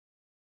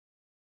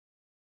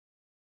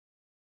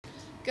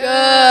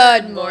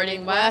Good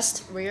morning,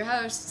 West. We're your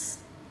hosts,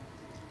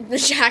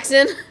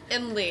 Jackson.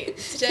 and Lee.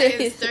 Today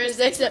is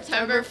Thursday,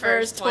 September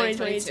 1st,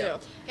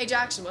 2022. Hey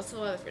Jackson, what's the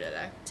weather for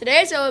today?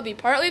 Today it's going to be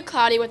partly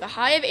cloudy with a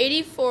high of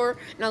 84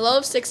 and a low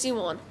of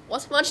 61.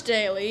 What's for lunch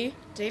today, Lee?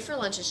 Today for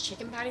lunch is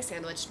chicken patty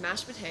sandwich,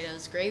 mashed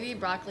potatoes, gravy,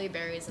 broccoli,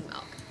 berries, and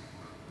milk.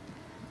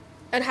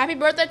 And happy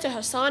birthday to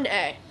Hassan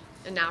A.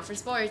 And now for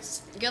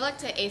sports. Good luck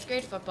to 8th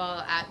grade football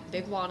at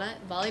Big Walnut,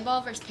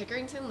 volleyball versus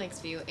Pickerington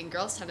Lakesview, and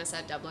girls tennis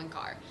at Dublin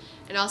Carr.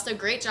 And also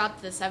great job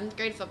to the 7th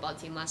grade football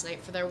team last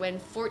night for their win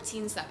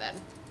 14-7.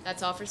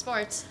 That's all for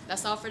sports.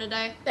 That's all for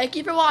today. Thank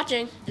you for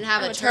watching. And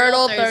have a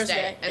Turtle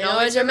Thursday. And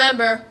always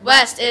remember,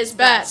 West is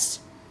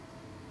best.